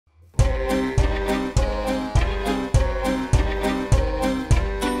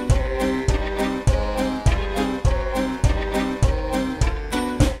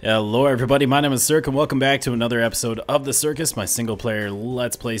Hello everybody, my name is Sirhcus and welcome back to another episode of the Sirhcus, my single player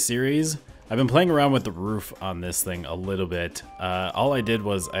Let's Play series. I've been playing around with the roof on this thing a little bit. All I did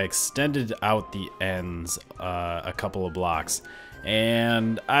was I extended out the ends a couple of blocks,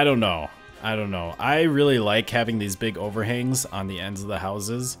 and I don't know. I really like having these big overhangs on the ends of the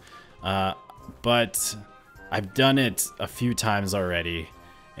houses, but I've done it a few times already,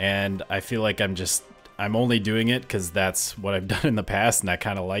 and I feel like I'm only doing it because that's what I've done in the past, and I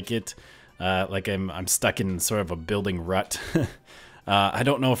kind of like it. Like I'm stuck in sort of a building rut. I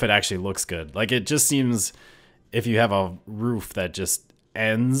don't know if it actually looks good. Like, it just seems, if you have a roof that just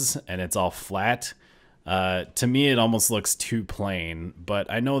ends and it's all flat, to me it almost looks too plain.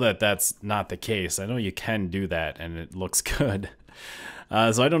 But I know that that's not the case. I know you can do that and it looks good.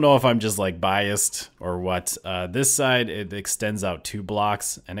 So I don't know if I'm just like biased or what. This side, it extends out 2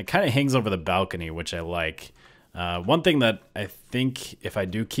 blocks and it kind of hangs over the balcony, which I like. One thing that I think if I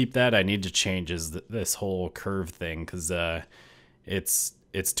do keep that, I need to change is this whole curve thing, because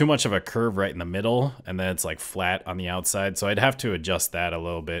it's too much of a curve right in the middle, and then it's like flat on the outside. So I'd have to adjust that a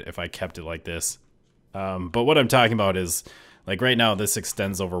little bit if I kept it like this. But what I'm talking about is, like, right now this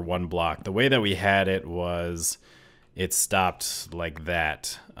extends over 1 block. The way that we had it was, it stopped like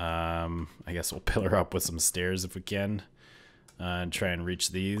that. I guess we'll pillar up with some stairs if we can, and try and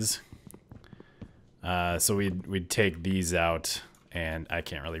reach these. So we'd take these out, and I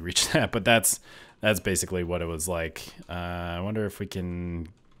can't really reach that, but that's basically what it was like. I wonder if we can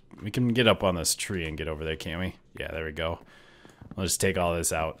get up on this tree and get over there, can't we? Yeah, there we go. I'll just take all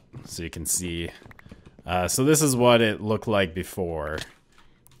this out so you can see. So this is what it looked like before,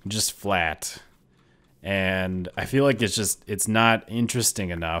 just flat. And I feel like it's not interesting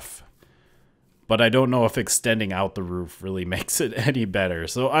enough, but I don't know if extending out the roof really makes it any better.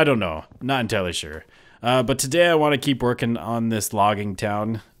 So I don't know, not entirely sure. But today I want to keep working on this logging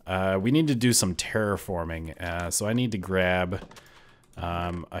town. We need to do some terraforming. So I need to grab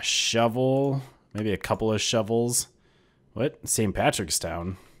a shovel, maybe a couple of shovels. What? St. Patrick's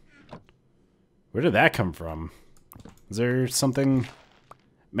Town? Where did that come from? Is there something...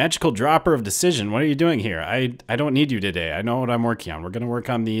 Magical dropper of decision. What are you doing here? I don't need you today. I know what I'm working on. We're gonna work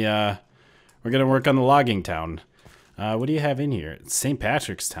on the logging town. What do you have in here? St.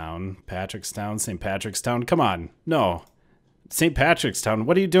 Patrick's Town. St. Patrick's Town. Come on. No. St. Patrick's Town.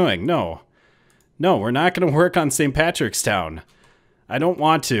 What are you doing? No. No, we're not gonna work on St. Patrick's Town. I don't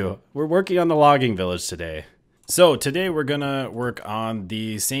want to. We're working on the logging village today. So today we're gonna work on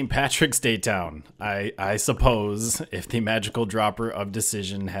the St. Patrick's Day town. I suppose if the magical dropper of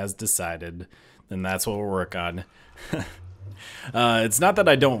decision has decided, then that's what we'll work on. It's not that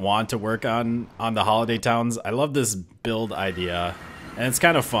I don't want to work on the holiday towns. I love this build idea, and it's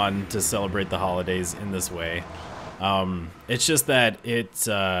kind of fun to celebrate the holidays in this way. It's just that it's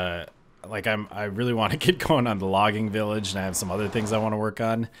like I really want to get going on the logging village, and I have some other things I want to work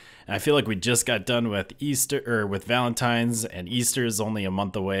on. And I feel like we just got done with Easter, or with Valentine's, and Easter is only a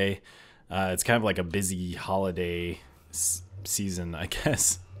month away. It's kind of like a busy holiday season, I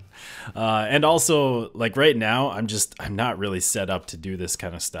guess. And also, like, right now, I'm not really set up to do this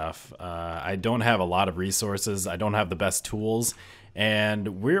kind of stuff. I don't have a lot of resources. I don't have the best tools,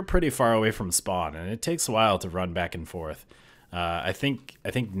 and we're pretty far away from spawn, and it takes a while to run back and forth. I think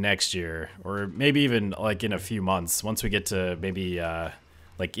next year, or maybe even like in a few months, once we get to maybe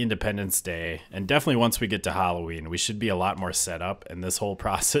like Independence Day, and definitely once we get to Halloween, we should be a lot more set up, and this whole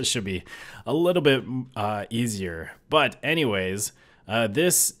process should be a little bit easier. But anyways,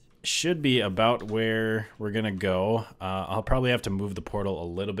 this should be about where we're gonna go. I'll probably have to move the portal a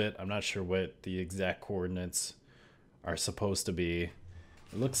little bit. I'm not sure what the exact coordinates are supposed to be.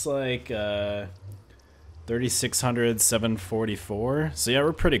 It looks like 3600, 744. So yeah,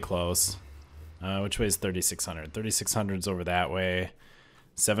 we're pretty close. Which way is 3600? 3600's over that way.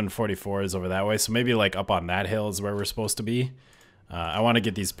 744 is over that way. So maybe like up on that hill is where we're supposed to be. I want to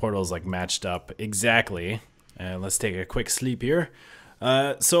get these portals like matched up exactly. And let's take a quick sleep here.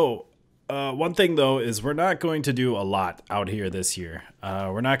 One thing though is we're not going to do a lot out here this year.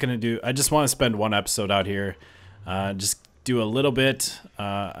 We're not going to do, I just want to spend one episode out here. Just do a little bit.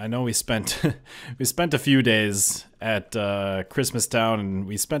 I know we spent a few days at Christmas Town, and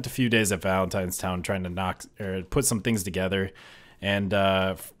we spent a few days at Valentine's Town trying to put some things together. And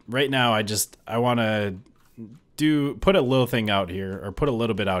right now I want to put a little thing out here, or put a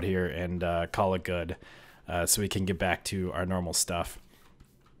little bit out here, and call it good, so we can get back to our normal stuff.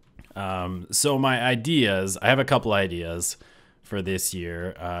 So my ideas, I have a couple ideas for this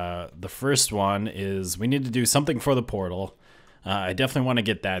year. The first one is we need to do something for the portal. I definitely want to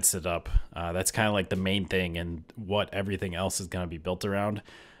get that set up. That's kind of like the main thing and what everything else is going to be built around.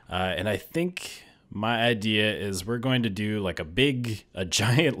 And I think my idea is we're going to do like a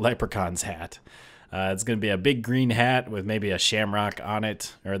giant leprechaun's hat. It's going to be a big green hat with maybe a shamrock on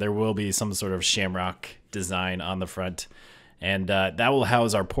it, or there will be some sort of shamrock design on the front. And that will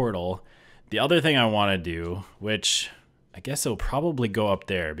house our portal. The other thing I want to do, which I guess it'll probably go up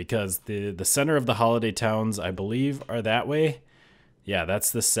there, because the center of the holiday towns, I believe, are that way. Yeah,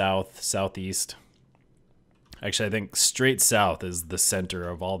 that's the southeast. Actually, I think straight south is the center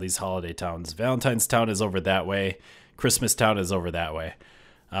of all these holiday towns. Valentine's Town is over that way. Christmas Town is over that way.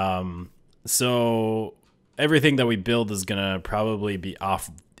 So everything that we build is going to probably be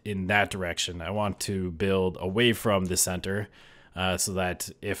off in that direction. I want to build away from the center so that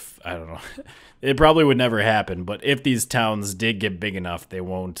if, I don't know, it probably would never happen, but if these towns did get big enough, they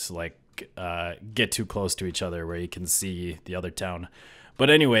won't like get too close to each other where you can see the other town. But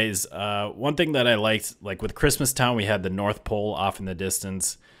anyways, one thing that I liked, like with Christmas Town, we had the North Pole off in the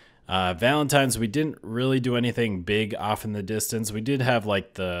distance. Valentine's, we didn't really do anything big off in the distance. We did have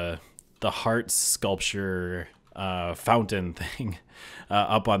like the heart sculpture fountain thing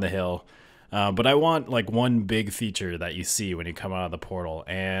up on the hill. But I want like one big feature that you see when you come out of the portal,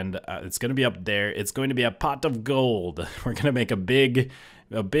 and it's going to be up there. It's going to be a pot of gold. We're going to make a big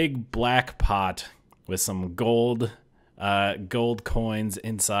black pot with some gold coins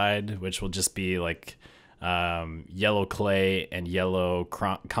inside, which will just be like yellow clay and yellow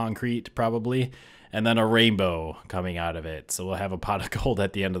concrete probably, and then a rainbow coming out of it. So we'll have a pot of gold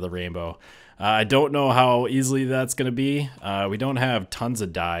at the end of the rainbow. I don't know how easily that's going to be. We don't have tons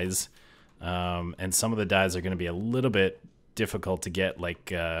of dyes, and some of the dyes are going to be a little bit difficult to get,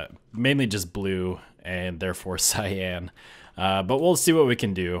 like mainly just blue and therefore cyan. But we'll see what we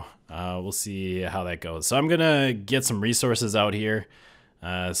can do. We'll see how that goes. So I'm gonna get some resources out here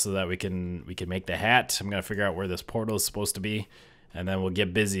so that we can make the hat. I'm gonna figure out where this portal is supposed to be, and then we'll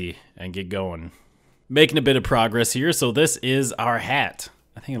get busy and get going. Making a bit of progress here. So this is our hat.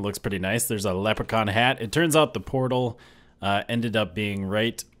 I think it looks pretty nice. There's a leprechaun hat. It turns out the portal ended up being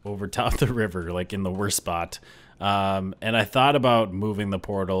right over top of the river, like in the worst spot. And I thought about moving the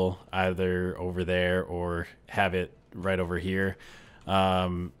portal either over there or have it right over here.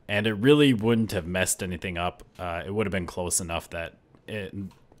 And it really wouldn't have messed anything up. It would have been close enough that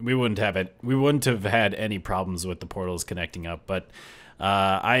we wouldn't have had any problems with the portals connecting up. But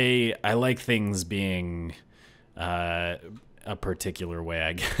I like things being a particular way,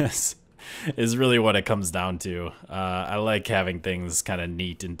 I guess, is really what it comes down to. I like having things kind of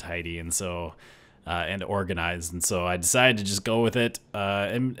neat and tidy, and so and organized, and so I decided to just go with it,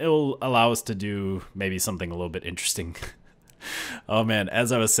 and it will allow us to do maybe something a little bit interesting. Oh man,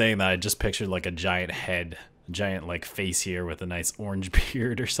 as I was saying that, I just pictured like a giant head, giant like face here with a nice orange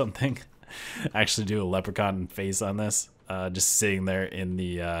beard or something. Actually do a leprechaun face on this, just sitting there in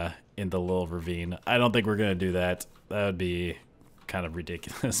the little ravine. I don't think we're gonna do that. That would be kind of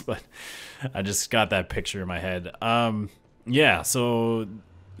ridiculous, but I just got that picture in my head. Yeah, so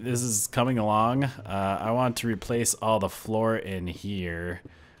this is coming along. I want to replace all the floor in here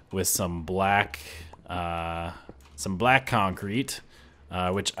with some black concrete,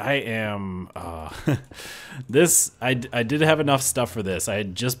 which I am. This I did have enough stuff for this. I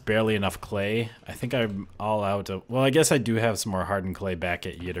had just barely enough clay. I think I'm all out of. Well, I guess I do have some more hardened clay back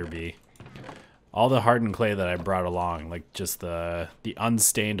at Yitterby. All the hardened clay that I brought along, like just the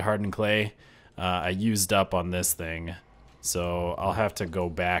unstained hardened clay, I used up on this thing. So I'll have to go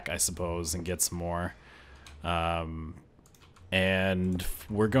back, I suppose, and get some more. And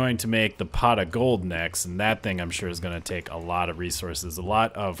we're going to make the pot of gold next, and that thing I'm sure is going to take a lot of resources, a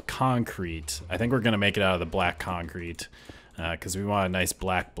lot of concrete. I think we're going to make it out of the black concrete because we want a nice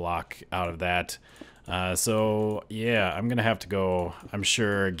black block out of that. So yeah, I'm going to have to go, I'm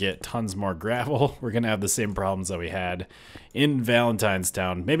sure, get tons more gravel. We're going to have the same problems that we had in Valentine's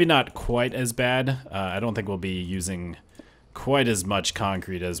Town. Maybe not quite as bad. I don't think we'll be using quite as much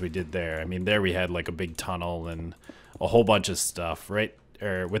concrete as we did there. I mean, there we had like a big tunnel and a whole bunch of stuff, right?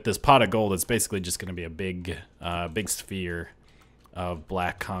 Or with this pot of gold, it's basically just going to be a big sphere of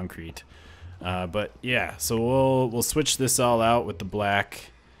black concrete. But yeah, so we'll switch this all out with the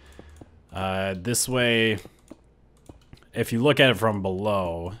black. This way, if you look at it from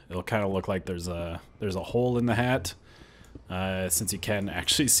below, it'll kind of look like there's a hole in the hat, since you can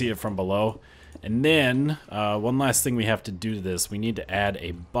actually see it from below. And then one last thing we have to do to this, we need to add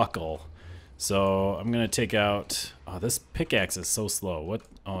a buckle. So I'm gonna take out. Oh, this pickaxe is so slow. What?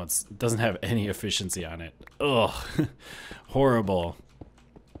 Oh, it doesn't have any efficiency on it. Ugh, horrible.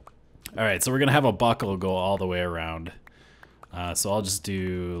 All right, so we're gonna have a buckle go all the way around. So I'll just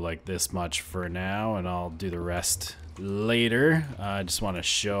do like this much for now, and I'll do the rest later. I just want to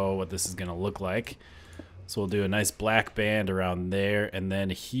show what this is going to look like. So we'll do a nice black band around there, and then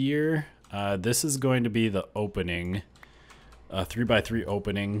here, this is going to be the opening, a 3x3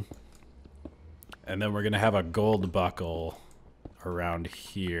 opening, and then we're going to have a gold buckle around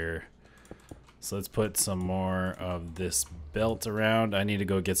here. So let's put some more of this belt around. I need to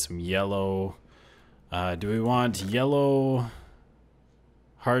go get some yellow. Do we want yellow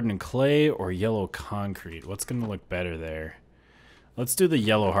hardened clay or yellow concrete? What's going to look better there? Let's do the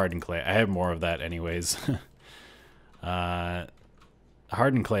yellow hardened clay. I have more of that anyways.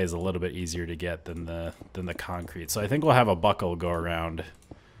 Hardened clay is a little bit easier to get than the concrete. So I think we'll have a buckle go around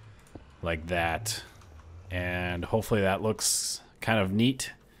like that. And hopefully that looks kind of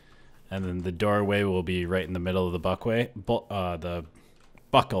neat. And then the doorway will be right in the middle of the the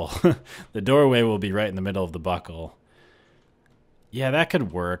buckle. The doorway will be right in the middle of the buckle. Yeah, that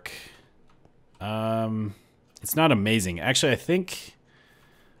could work. It's not amazing. Actually, I think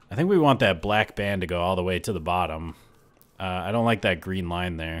we want that black band to go all the way to the bottom. I don't like that green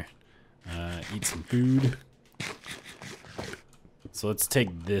line there. Eat some food. So let's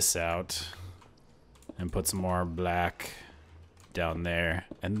take this out and put some more black down there.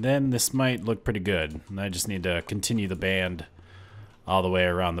 And then this might look pretty good. And I just need to continue the band all the way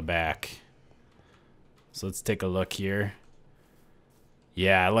around the back. So let's take a look here.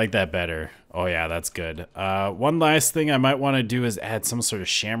 Yeah, I like that better. Oh yeah, that's good. One last thing I might want to do is add some sort of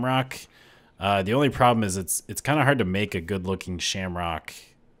shamrock. The only problem is it's kind of hard to make a good looking shamrock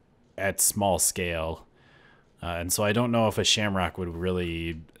at small scale. And so I don't know if a shamrock would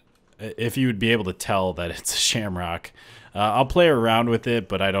really, if you would be able to tell that it's a shamrock. I'll play around with it,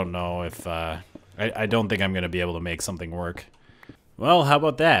 but I don't know if, I don't think I'm going to be able to make something work. Well, how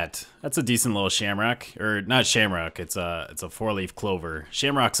about that? That's a decent little shamrock. Or not shamrock, it's a 4-leaf clover.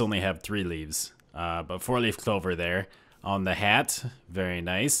 Shamrocks only have 3 leaves, but 4-leaf clover there on the hat. Very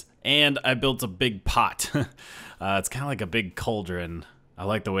nice. And I built a big pot. It's kind of like a big cauldron. I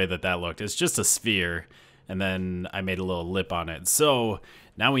like the way that looked. It's just a sphere, and then I made a little lip on it. So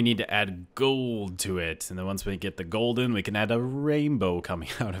now we need to add gold to it. And then once we get the golden, we can add a rainbow coming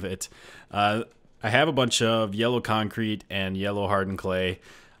out of it. I have a bunch of yellow concrete and yellow hardened clay.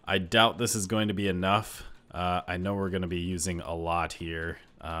 I doubt this is going to be enough. I know we're going to be using a lot here.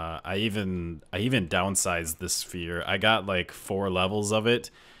 I even downsized this sphere. I got like 4 levels of it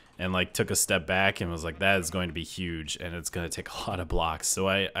and like took a step back and was like, that is going to be huge and it's going to take a lot of blocks. So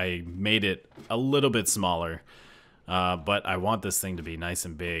I made it a little bit smaller. But I want this thing to be nice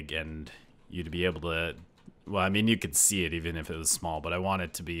and big and you to be able to, well, I mean, you could see it even if it was small, but I want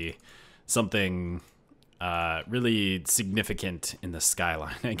it to be something really significant in the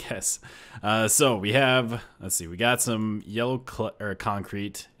skyline, I guess. So we have, let's see, we got some yellow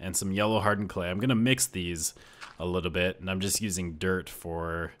concrete and some yellow hardened clay. I'm gonna mix these a little bit, and I'm just using dirt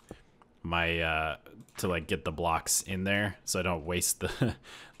for my to like get the blocks in there, so I don't waste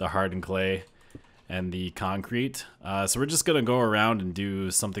the hardened clay and the concrete. So we're just gonna go around and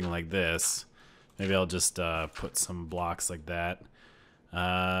do something like this. Maybe I'll just put some blocks like that.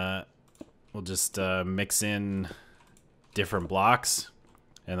 We'll just mix in different blocks,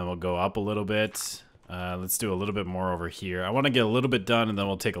 and then we'll go up a little bit. Let's do a little bit more over here. I want to get a little bit done, and then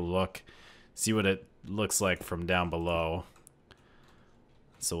we'll take a look, see what it looks like from down below.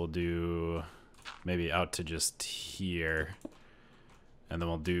 So we'll do maybe out to just here, and then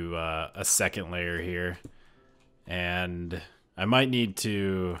we'll do a second layer here. And I might need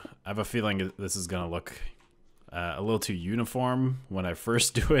to, I have a feeling this is going to look a little too uniform when I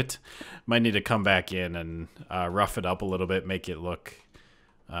first do it. Might need to come back in and rough it up a little bit, make it look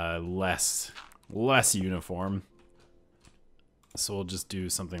less uniform. So we'll just do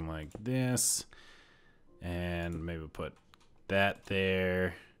something like this, and maybe put that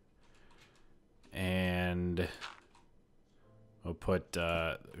there, and we'll put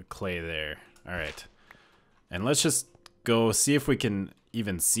clay there. All right, and let's just go see if we can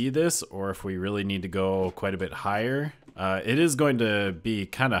even see this, or if we really need to go quite a bit higher. It is going to be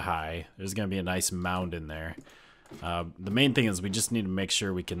kind of high. There's going to be a nice mound in there. The main thing is we just need to make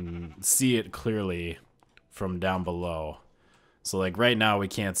sure we can see it clearly from down below. So like right now we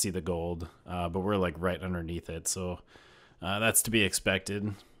can't see the gold, but we're like right underneath it, so that's to be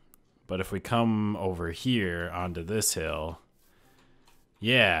expected. But if we come over here onto this hill,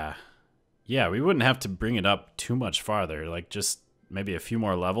 yeah, we wouldn't have to bring it up too much farther, like just maybe a few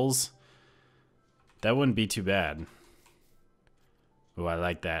more levels. That wouldn't be too bad. Oh, I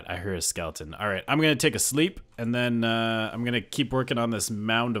like that. I heard a skeleton. All right, I'm going to take a sleep, and then I'm going to keep working on this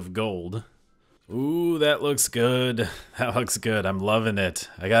mound of gold. Ooh, that looks good. That looks good. I'm loving it.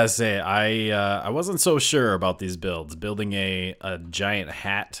 I gotta say, I wasn't so sure about these builds. Building a giant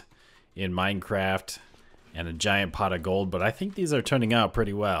hat in Minecraft and a giant pot of gold, but I think these are turning out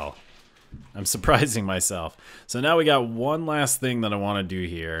pretty well. I'm surprising myself. So now we got one last thing that I want to do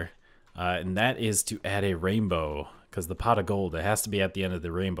here, and that is to add a rainbow, because the pot of gold, it has to be at the end of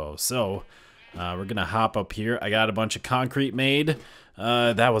the rainbow. So we're gonna hop up here. I got a bunch of concrete made.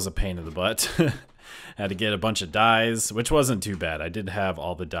 That was a pain in the butt. Had to get a bunch of dyes, which wasn't too bad. I did have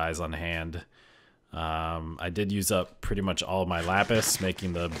all the dyes on hand. I did use up pretty much all of my lapis,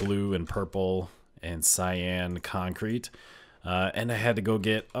 making the blue and purple and cyan concrete. And I had to go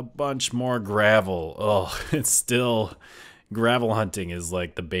get a bunch more gravel. Oh, it's still... gravel hunting is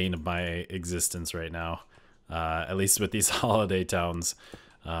like the bane of my existence right now. At least with these holiday towns.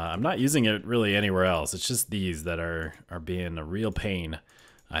 I'm not using it really anywhere else. It's just these that are being a real pain.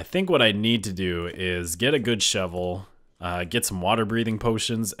 I think what I need to do is get a good shovel, get some water breathing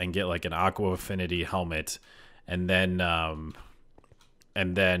potions, and get like an aqua affinity helmet, and then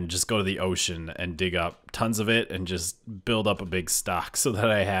just go to the ocean and dig up tons of it and just build up a big stock so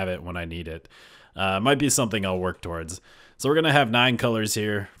that I have it when I need it. Might be something I'll work towards. So we're gonna have 9 colors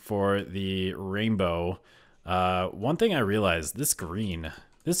here for the rainbow. One thing I realized, this green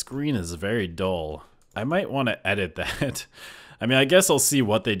is very dull. I might want to edit that. I mean, I guess I'll see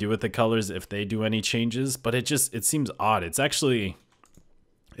what they do with the colors if they do any changes, but it seems odd. It's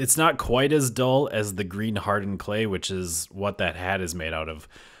not quite as dull as the green hardened clay, which is what that hat is made out of.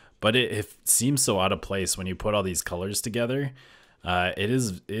 But it seems so out of place when you put all these colors together.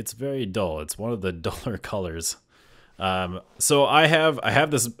 It's very dull. It's one of the duller colors. So I have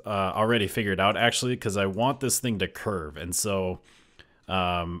this already figured out, actually, because I want this thing to curve. And so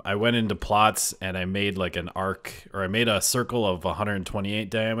I went into plots and I made like an arc, or I made a circle of 128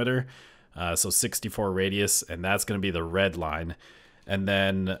 diameter, so 64 radius, and that's going to be the red line. And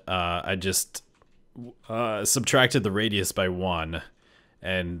then I just subtracted the radius by 1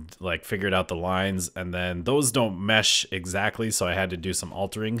 and like figured out the lines, and then those don't mesh exactly, so I had to do some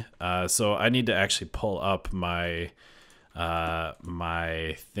altering. So I need to actually pull up my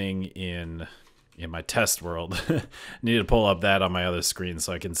my thing in my test world. I need to pull up that on my other screen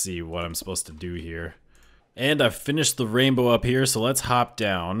so I can see what I'm supposed to do here. And I've finished the rainbow up here, so let's hop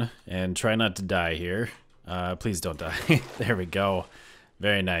down and try not to die here. Please don't die. There we go.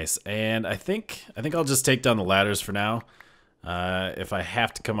 Very nice. And I think I'll just take down the ladders for now. If I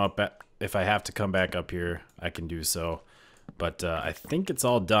have to come back up here, I can do so. But I think it's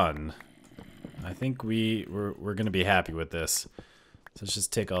all done. I think we're gonna be happy with this. So let's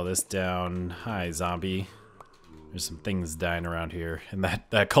just take all this down. Hi, zombie. There's some things dying around here, and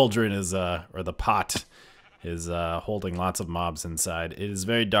that cauldron is or the pot is holding lots of mobs inside. It is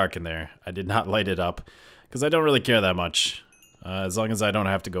very dark in there. I did not light it up because I don't really care that much, as long as I don't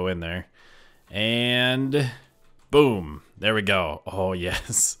have to go in there. And boom, there we go. Oh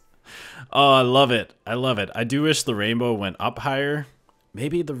yes. Oh, I love it. I love it. I do wish the rainbow went up higher.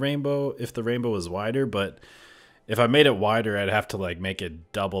 Maybe the rainbow, if the rainbow was wider, but if I made it wider, I'd have to like make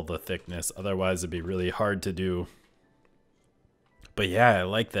it double the thickness. Otherwise, it'd be really hard to do. But yeah, I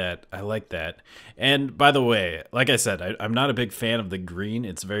like that. I like that. And by the way, like I said, I'm not a big fan of the green.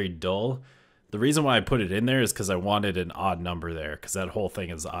 It's very dull. The reason why I put it in there is because I wanted an odd number there, because that whole thing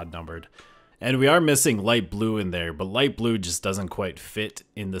is odd numbered. And we are missing light blue in there, but light blue just doesn't quite fit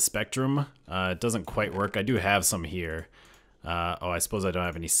in the spectrum. It doesn't quite work. I do have some here. Oh, I suppose I don't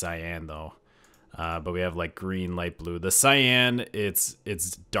have any cyan though. But we have like green, light blue. The cyan, it's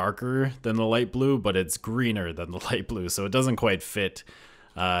darker than the light blue, but it's greener than the light blue, so it doesn't quite fit.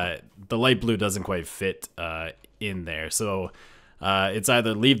 The light blue doesn't quite fit in there. So it's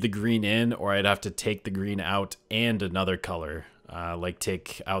either leave the green in, or I'd have to take the green out and another color. Like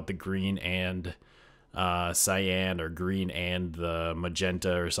take out the green and cyan, or green and the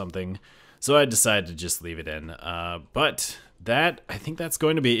magenta or something. So I decided to just leave it in. But I think that's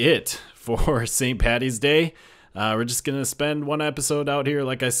going to be it for St. Patty's Day. We're just going to spend one episode out here,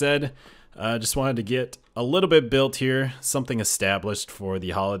 like I said. Just wanted to get a little bit built here, something established for the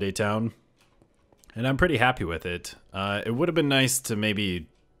holiday town. And I'm pretty happy with it. It would have been nice to maybe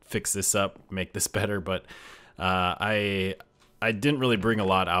fix this up, make this better, but I didn't really bring a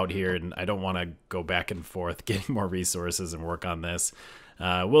lot out here, and I don't want to go back and forth getting more resources and work on this.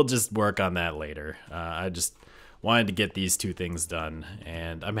 We'll just work on that later. I just wanted to get these 2 things done,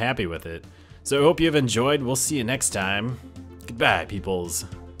 and I'm happy with it. So I hope you've enjoyed. We'll see you next time. Goodbye, peoples.